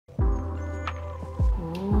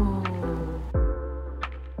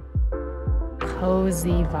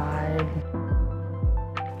cozy vibe.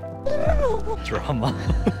 Drama.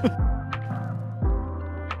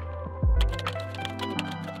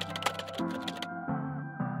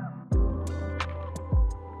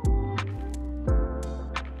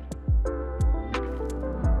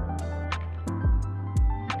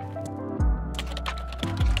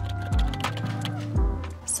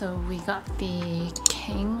 So we got the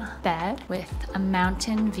king bed with a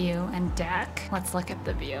mountain view and deck. Let's look at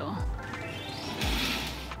the view.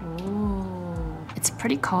 Ooh, it's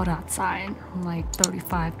pretty cold outside, like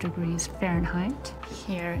 35 degrees Fahrenheit.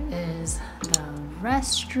 Here is the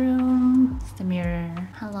restroom, the mirror.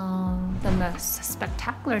 Hello. The most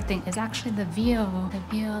spectacular thing is actually the view. The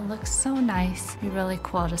view looks so nice. It'd be really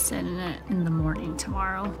cool to sit in it in the morning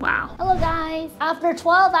tomorrow. Wow. Hello guys. After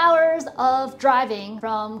 12 hours of driving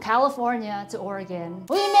from California to Oregon,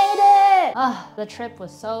 we made it! The trip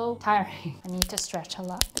was so tiring. I need to stretch a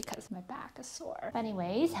lot because my back is sore.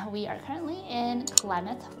 Anyways, we are currently in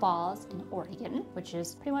Klamath Falls in Oregon, which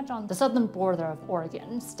is pretty much on the southern border of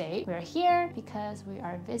Oregon State. We're here because we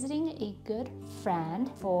are visiting a good friend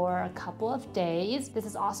for a couple of days. This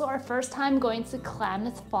is also our first time going to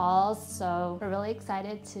Klamath Falls, so we're really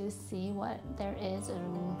excited to see what there is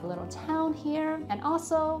in the little town here. And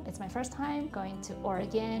also, it's my first time going to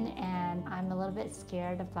Oregon, and I'm a little bit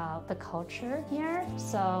scared about the culture here.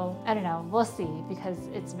 So I don't know, we'll see, because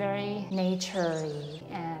it's very nature-y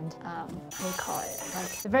and what do you call it?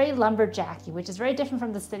 Like very lumberjacky, which is very different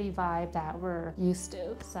from the city vibe that we're used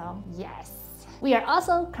to. So yes. We are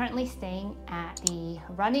also currently staying at the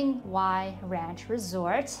Running Y Ranch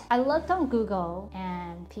Resort. I looked on Google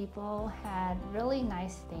and people had really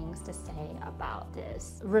nice things to say about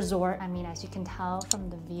this resort. I mean, as you can tell from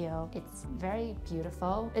the view, it's very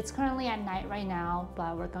beautiful. It's currently at night right now,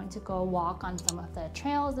 but we're going to go walk on some of the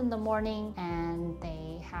trails in the morning, and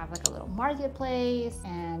they have like a little marketplace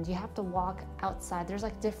and you have to walk outside. There's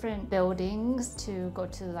like different buildings to go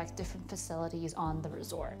to, like different facilities on the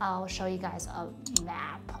resort. I'll show you guys a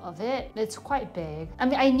map of it. It's quite big. I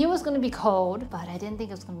mean, I knew it was going to be cold, but I didn't think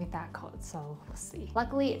it was going to be that cold, so we'll see.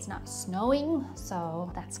 Luckily, it's not snowing, so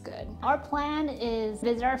that's good. Our plan is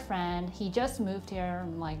visit our friend. He just moved here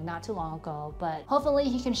like not too long ago, but hopefully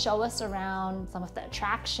he can show us around some of the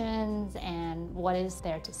attractions and what is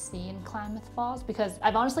there to see in Klamath Falls, because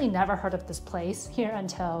I've honestly never heard of this place here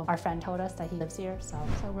until our friend told us that he lives here. So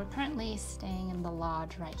we're currently staying in the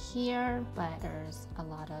lodge right here, but there's a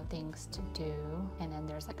lot of things to do. And then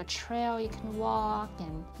there's like a trail you can walk,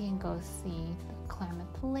 and you can go see the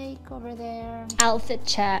Klamath Lake over there. Outfit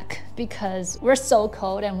check, because we're so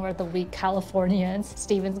cold and we're the weak Californians.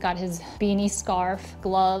 Steven's got his beanie, scarf,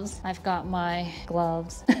 gloves. I've got my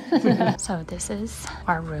gloves. So this is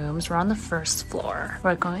our rooms. We're on the first floor.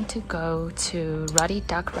 We're going to go to Ruddy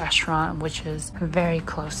Restaurant, which is very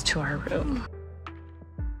close to our room.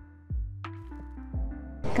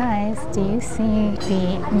 Guys, do you see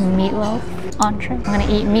the meatloaf entree? I'm gonna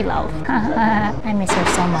eat meatloaf. I miss her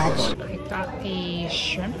so much. I got the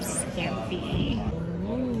shrimp scampi.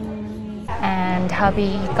 And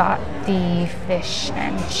hubby got the fish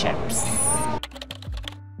and chips.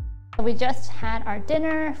 We just had our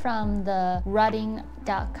dinner from the Ruddy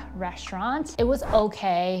Restaurant. It was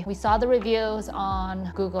okay. We saw the reviews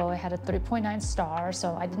on Google. It had a 3.9 stars,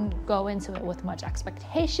 so I didn't go into it with much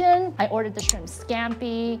expectation. I ordered the shrimp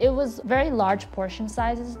scampi. It was very large portion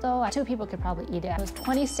sizes though. 2 people could probably eat it. It was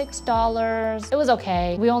 $26. It was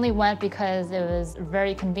okay. We only went because it was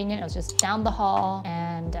very convenient. It was just down the hall,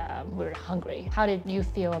 and we were hungry. How did you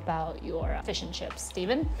feel about your fish and chips,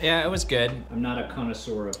 Steven? Yeah, it was good. I'm not a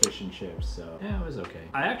connoisseur of fish and chips, so yeah, it was okay.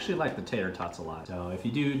 I actually like the tater tots a lot, so if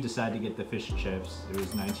you do decide to get the fish and chips, it was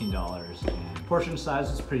 $19, and portion size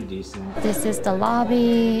was pretty decent. This is the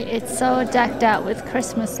lobby. It's so decked out with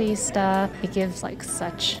Christmassy stuff. It gives like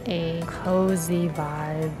such a cozy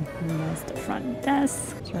vibe. And there's the front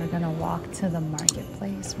desk. So we're gonna walk to the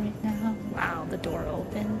marketplace right now. Wow, the door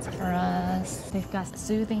opens for us. They've got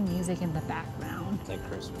soothing music in the background. It's like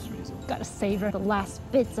Christmas music. Gotta savor the last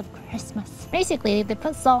bits of Christmas. Basically, they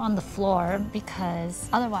put salt on the floor because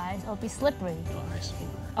otherwise it'll be slippery.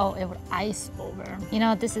 Oh, it would ice over. You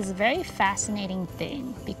know, this is a very fascinating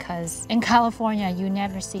thing because in California, you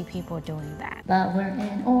never see people doing that. But we're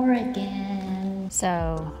in Oregon.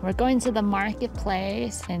 So we're going to the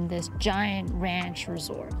marketplace in this giant ranch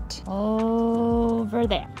resort over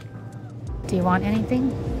there. Do you want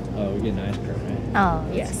anything? Oh, we're getting ice cream, right? Oh,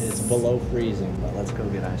 yes. It's below freezing, but let's go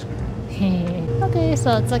get ice cream. Okay,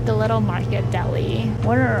 so it's like a little market deli.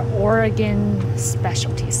 What are Oregon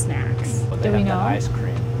specialty snacks? But Do we know? Ice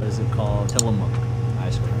cream. What is it called? Tillamook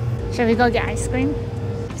ice cream. Should we go get ice cream?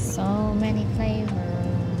 So many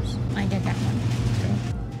flavors. I get that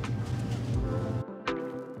one.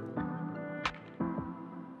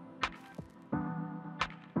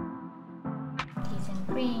 Cookies and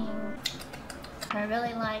cream. I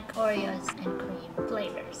really like Oreos and cream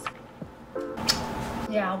flavors.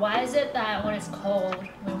 Yeah, why is it that when it's cold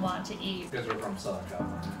we want to eat? Because we're from Southern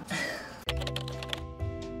California.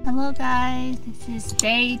 Hello guys, this is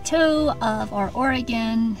day 2 of our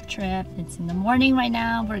Oregon trip. It's in the morning right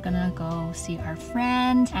now. We're gonna go see our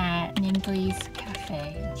friend at Nibbley's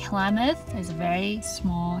Cafe. Klamath is a very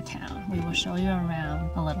small town. We will show you around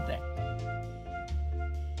a little bit.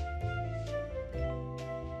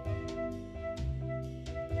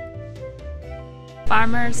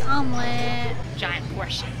 Farmer's omelet, giant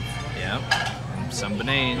portion. Yep, and some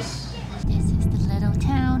beignets. This is the little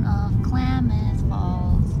town of Klamath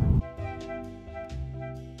Falls.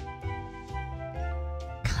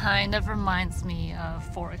 Kind of reminds me of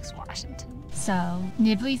Forks, Washington. So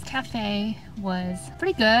Nibbley's Cafe was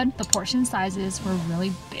pretty good. The portion sizes were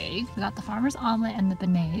really big. We got the farmer's omelet and the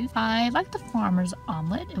beignets. I liked the farmer's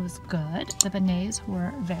omelet. It was good. The beignets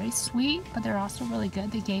were very sweet, but they're also really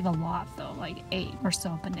good. They gave a lot though, like 8 or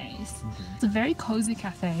so beignets. It's a very cozy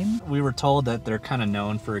cafe. We were told that they're kind of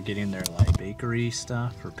known for getting their like bakery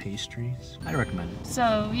stuff or pastries. I recommend it.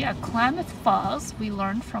 So yeah, Klamath Falls, we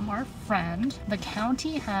learned from our friend. The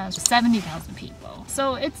county has 70,000 people.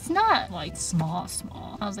 So it's not like small.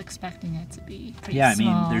 I was expecting it to be pretty small. Yeah, I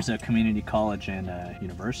mean, there's a community college and a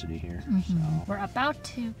university here. So. We're about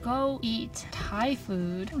to go eat Thai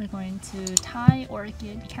food. We're going to Thai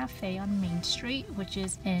Orchid Cafe on Main Street, which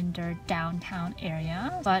is in their downtown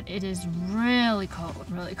area. But it is really cold,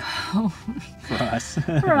 really cold. For us.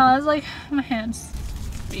 For us, like my hands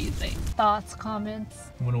freezing. Thoughts, comments?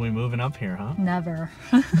 When are we moving up here, huh? Never.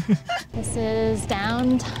 This is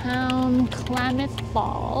downtown Klamath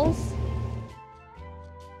Falls.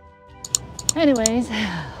 Anyways,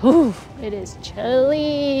 ooh, it is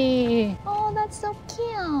chilly. Oh, that's so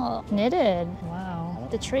cute. Knitted. Wow.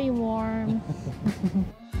 The tree warm.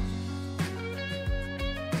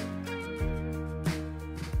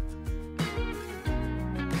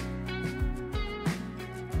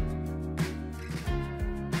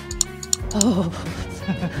 Oh,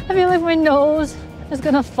 I feel like my nose is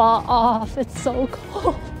gonna fall off. It's so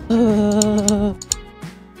cold.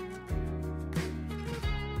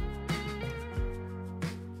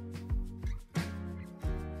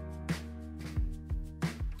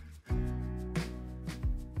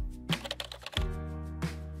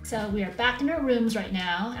 So we are back in our rooms right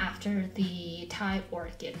now after the Thai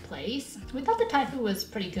Orchid place. We thought the Thai food was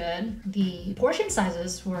pretty good. The portion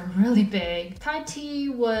sizes were really big. Thai tea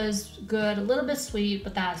was good, a little bit sweet,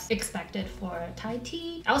 but that's expected for Thai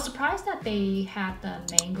tea. I was surprised that they had the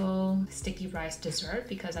mango sticky rice dessert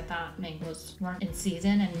because I thought mangoes weren't in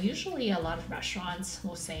season, and usually a lot of restaurants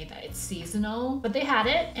will say that it's seasonal, but they had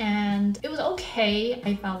it and it was okay.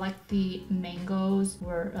 I felt like the mangoes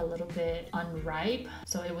were a little bit unripe,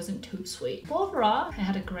 so it wasn't too sweet. But overall, I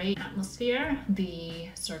had a great atmosphere. The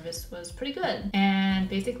service was pretty good. And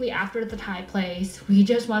basically after the Thai place, we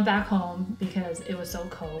just went back home because it was so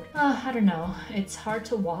cold. I don't know. It's hard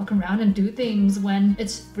to walk around and do things when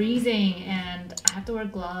it's freezing and I have to wear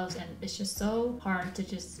gloves, and it's just so hard to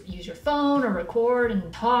just use your phone or record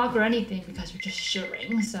and talk or anything because you're just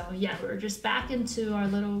shivering. So yeah, we're just back into our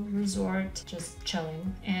little resort, just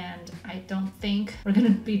chilling. And I don't think we're gonna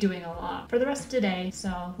be doing a lot for the rest of today.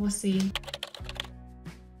 So we'll see.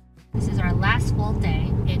 This is our last full day.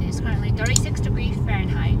 It is currently 36 degrees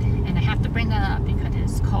Fahrenheit, and I have to bring that up because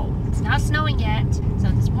it's cold. It's not snowing yet, so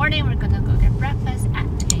this morning we're gonna go get breakfast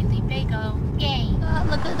at the Daily Bagel. Yay!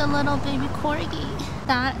 Look at the little baby corgi.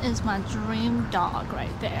 That is my dream dog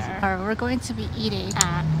right there. We're going to be eating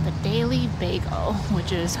at the Daily Bagel,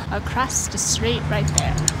 which is across the street right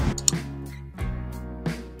there.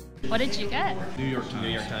 What did you get? New York Times. New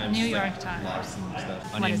York Times. New York Times. Lots of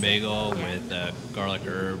stuff. What Onion is it? bagel Yeah. with garlic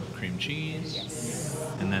herb cream cheese.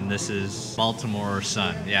 Yes. And then this is Baltimore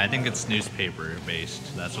Sun. Yeah, I think it's newspaper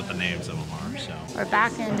based. That's what the names of them are. So We're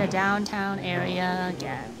back in the downtown area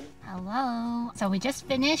again. Hello. So we just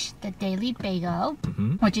finished the Daily Bagel.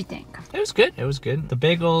 What'd you think? it was good. It was good. The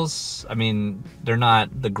bagels, I mean, they're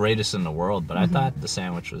not the greatest in the world, but I thought the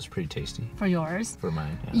sandwich was pretty tasty For yours? for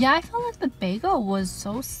mine. Yeah, I felt like the bagel was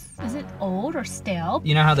so, is it old or stale?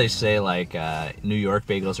 You know how they say like New York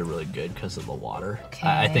bagels are really good because of the water?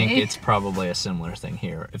 I think Okay. it's probably a similar thing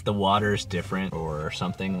here. If the water is different or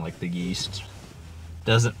something, like the yeast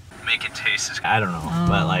doesn't make it taste as, I don't know,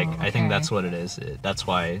 but like I think okay. that's what it is. That's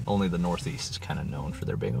why only the Northeast is kind of known for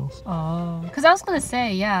their bagels. Oh, because I was gonna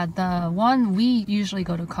say, yeah, the one we usually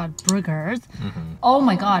go to called Brugger's. Oh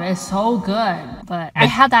my god, it's so good. But I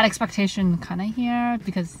had that expectation kind of here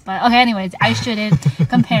because, but okay, anyways, I shouldn't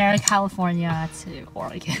compare California to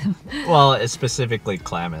Oregon. Well, it's specifically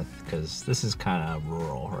Klamath because this is kind of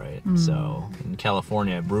rural, right? So in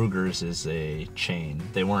California, Brugger's is a chain.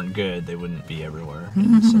 If they weren't good, they wouldn't be everywhere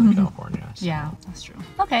in Southern California. So. Yeah, that's true.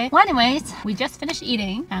 Okay, well anyways, we just finished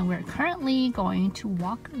eating and we're currently going to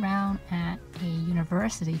walk around at a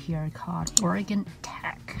university here called Oregon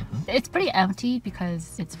Tech. It's pretty empty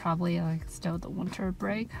because it's probably like still the winter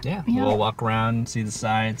break. Yeah, we'll walk around, see the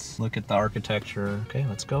sights, look at the architecture. Okay,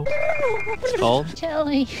 let's go. It's cold.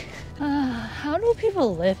 Chilly. How do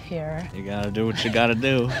people live here? You gotta do what you gotta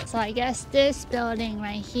do. So I guess this building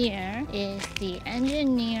right here is the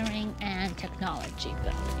engineering and technology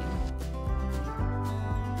building.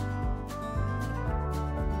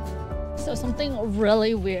 So something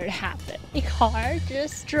really weird happened. A car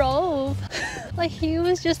just drove. Like he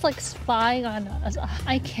was just like spying on us.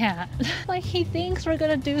 I can't. Like he thinks we're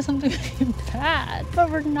gonna do something bad, but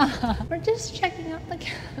we're not. We're just checking out the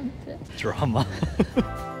campus. Drama.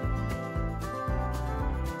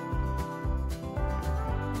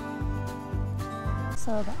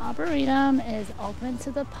 So the Arboretum is open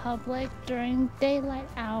to the public during daylight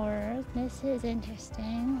hours. This is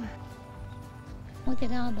interesting. Look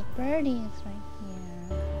at all the birdies right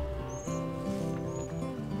here.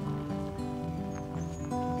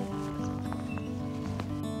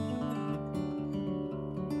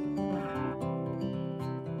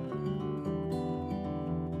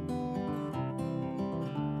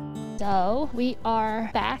 So we are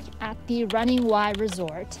back at the Running Wild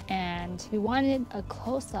Resort and we wanted a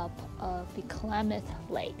close-up of the Klamath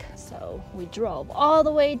Lake. So we drove all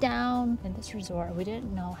the way down in this resort. We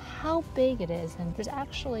didn't know how big it is and there's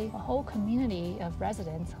actually a whole community of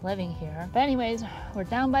residents living here. But anyways, we're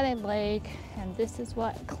down by the lake and this is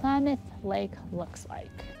what Klamath Lake looks like.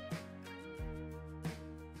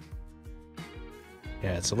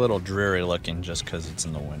 Yeah, it's a little dreary looking just because it's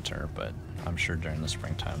in the winter, but I'm sure during the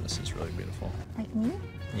springtime this is really beautiful. Like me?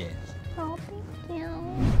 Yes. Oh, thank you.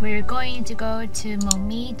 We're going to go to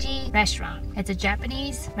Momiji Restaurant. It's a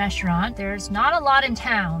Japanese restaurant. There's not a lot in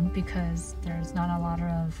town because there's not a lot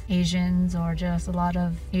of Asians or just a lot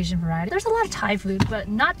of Asian variety. There's a lot of Thai food, but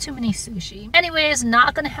not too many sushi. Anyways,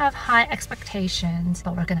 not gonna have high expectations,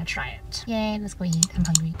 but we're gonna try it. Yay, let's go eat. I'm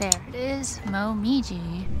hungry. There it is, Momiji.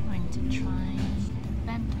 I'm going to try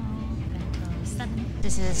bento 7.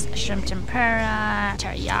 This is shrimp tempura,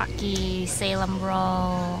 teriyaki, Salem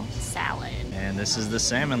roll, salad. And this is the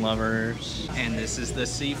salmon lovers. And this is the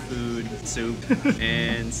seafood soup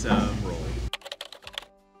and some roll.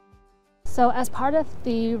 So as part of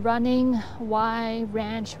the Running Wild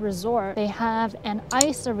Ranch Resort, they have an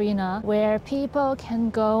ice arena where people can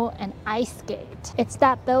go and ice skate. It's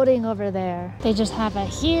that building over there. They just have a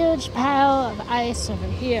huge pile of ice over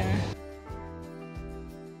here.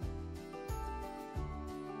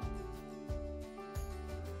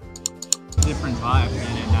 Different vibe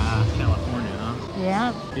than in California, huh?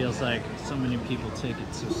 Yeah. Feels like so many people take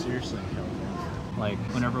it so seriously in California. Like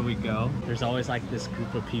whenever we go, there's always like this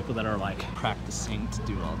group of people that are like practicing to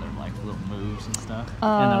do all their like little moves and stuff.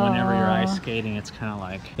 And then whenever you're ice skating, it's kind of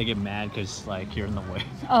like they get mad because like you're in the way.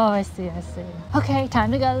 Oh, I see, I see. Okay,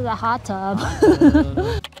 time to go to the hot tub.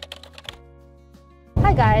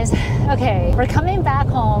 Hi guys. Okay, we're coming back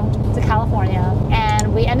home to California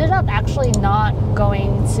and we ended up actually not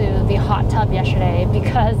going to the hot tub yesterday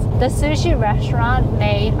because the sushi restaurant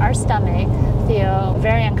made our stomach feel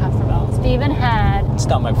very uncomfortable. Steven had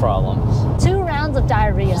Stomach problems. 2 rounds of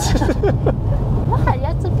diarrhea. What? You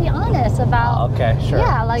have to be honest about... Okay, sure.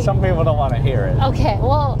 Yeah, like... Some people don't want to hear it. Okay,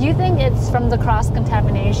 well, do you think it's from the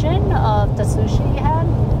cross-contamination of the sushi you had?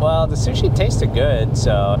 Well, the sushi tasted good,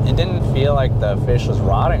 so it didn't feel like the fish was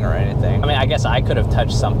rotting or anything. I mean, I guess I could have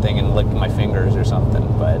touched something and licked my fingers or something,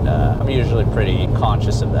 but I'm usually pretty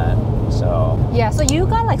conscious of that, so... Yeah, so you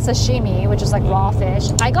got like sashimi, which is like raw fish.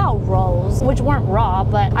 I got rolls, which weren't raw,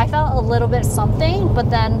 but I felt a little bit something, but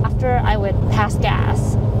then after I would pass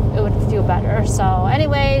gas, it would feel better. So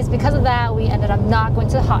anyways, because of that, we ended up not going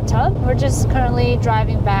to the hot tub. We're just currently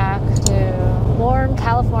driving back to warm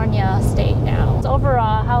California state now. So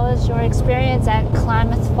overall, how was your experience at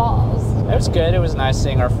Klamath Falls? It was good. It was nice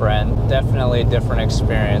seeing our friend. Definitely a different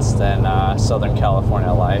experience than Southern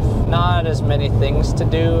California life. Not as many things to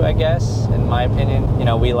do, I guess, in my opinion. You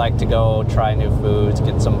know, we like to go try new foods,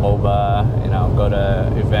 get some boba, you know, go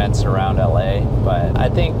to events around LA. But I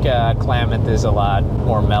think Klamath is a lot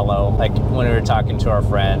more mellow. Like when we were talking to our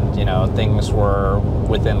friend, you know, things were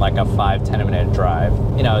within like a 5-10 minute drive.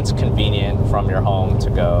 You know, it's convenient from your home to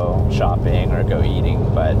go shopping or go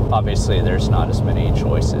eating, but obviously there's not as many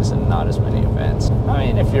choices and not as many events. I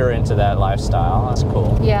mean, if you're into that lifestyle, that's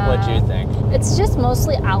cool. Yeah. What do you think? It's just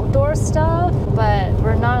mostly outdoor stuff, but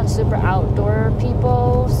we're not super outdoor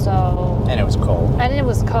people, so... And it was cold. And it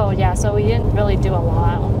was cold, yeah, so we didn't really do a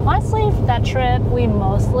lot. Honestly, that trip, we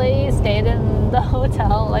mostly stayed in the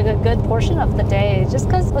hotel like a good portion of the day, just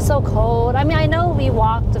because it was so cold. I mean, I know we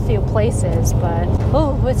walked a few places, but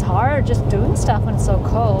it's hard just doing stuff when it's so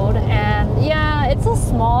cold. And yeah, it's a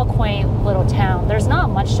small, quaint little town. There's not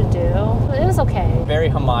much to do. It was okay. Very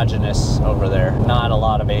homogenous over there. Not a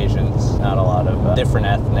lot of Asians, not a lot of different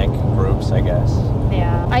ethnic groups, I guess.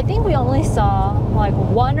 Yeah, I think we only saw like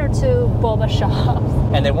 1 or 2 boba shops.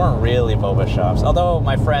 And they weren't really boba shops, although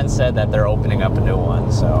my friend said that they're opening up a new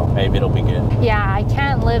one, so maybe it'll be good. Yeah, I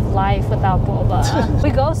can't live life without boba. We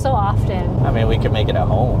go so often. I mean, we could make it at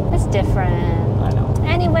home. It's different. I know.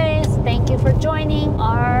 Anyways, thank you for joining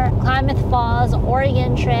our Klamath Falls,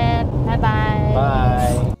 Oregon trip. Bye-bye. Bye.